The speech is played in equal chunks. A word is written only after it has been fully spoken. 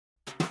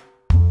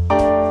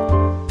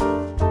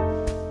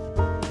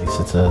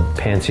It's a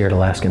pan-seared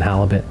Alaskan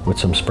halibut with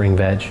some spring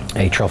veg,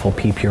 a truffle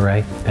pea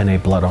puree, and a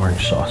blood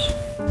orange sauce.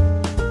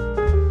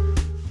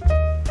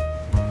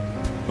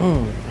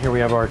 Here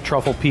we have our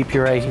truffle pea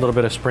puree, a little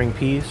bit of spring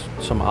peas,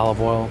 some olive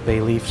oil, bay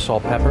leaf,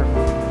 salt, pepper,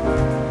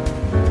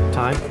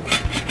 thyme,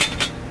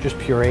 just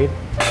pureed,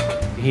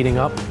 heating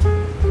up.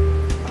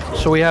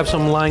 So we have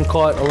some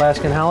line-caught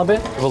Alaskan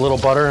halibut with a little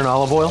butter and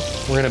olive oil.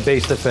 We're gonna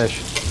baste the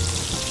fish.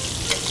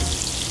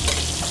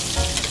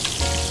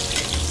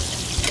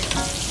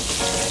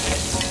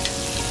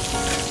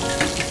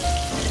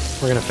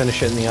 We're gonna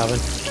finish it in the oven.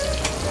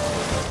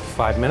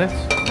 5 minutes.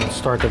 Let's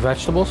start the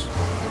vegetables.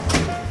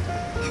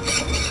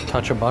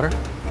 Touch of butter.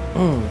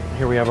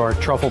 Here we have our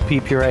truffle pea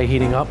puree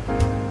heating up.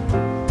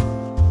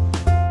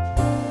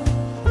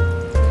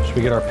 So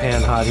we get our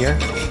pan hot here.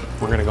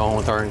 We're gonna go on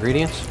with our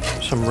ingredients.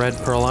 Some red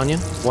pearl onion,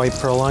 white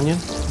pearl onion,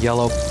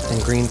 yellow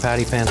and green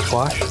patty pan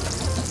squash,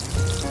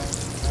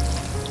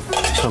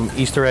 some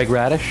Easter egg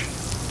radish,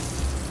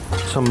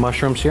 some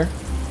mushrooms here,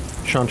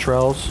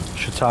 chanterelles,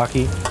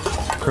 shiitake,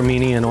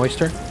 cremini and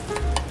oyster,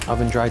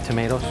 oven dried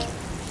tomatoes,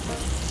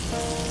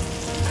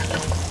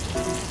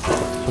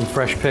 some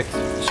fresh picked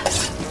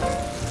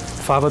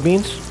fava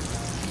beans,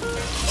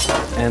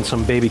 and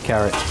some baby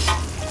carrot,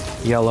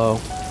 yellow,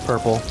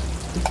 purple,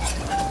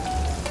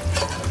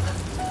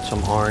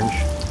 some orange,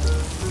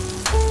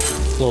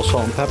 a little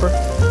salt and pepper.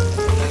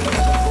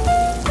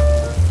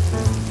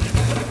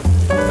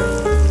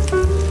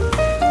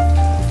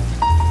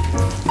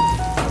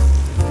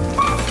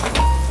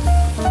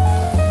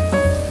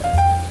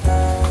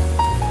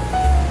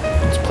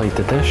 Let's plate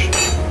the dish.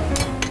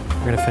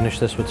 We're gonna finish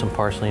this with some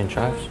parsley and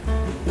chives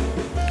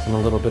and a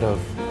little bit of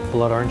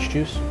blood orange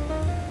juice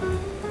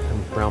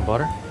and brown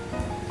butter.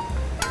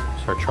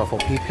 It's our truffle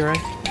pea puree.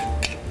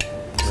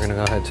 We're gonna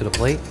go ahead to the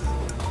plate.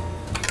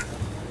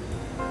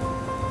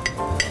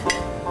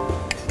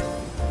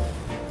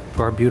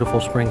 Our beautiful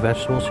spring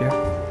vegetables here.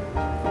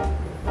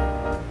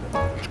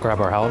 Let's grab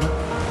our halibut.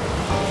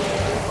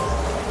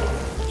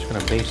 Just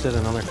gonna baste it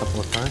another couple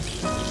of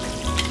times.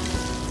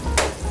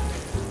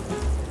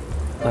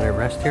 Let it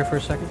rest here for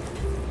a second.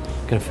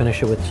 Gonna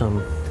finish it with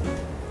some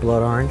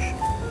blood orange,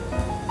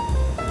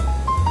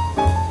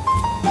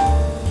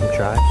 some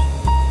chives,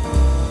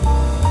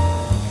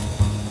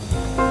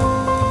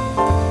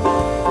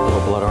 a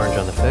little blood orange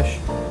on the fish.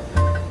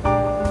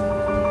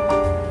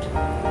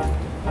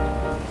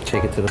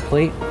 Take it to the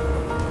plate.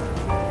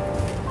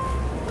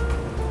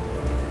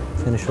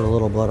 Finish with a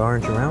little blood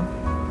orange around.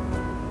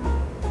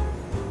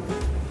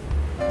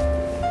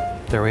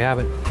 There we have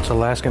it. It's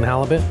Alaskan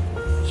halibut,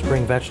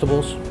 spring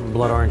vegetables,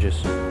 blood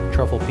oranges,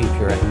 truffle pea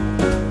puree.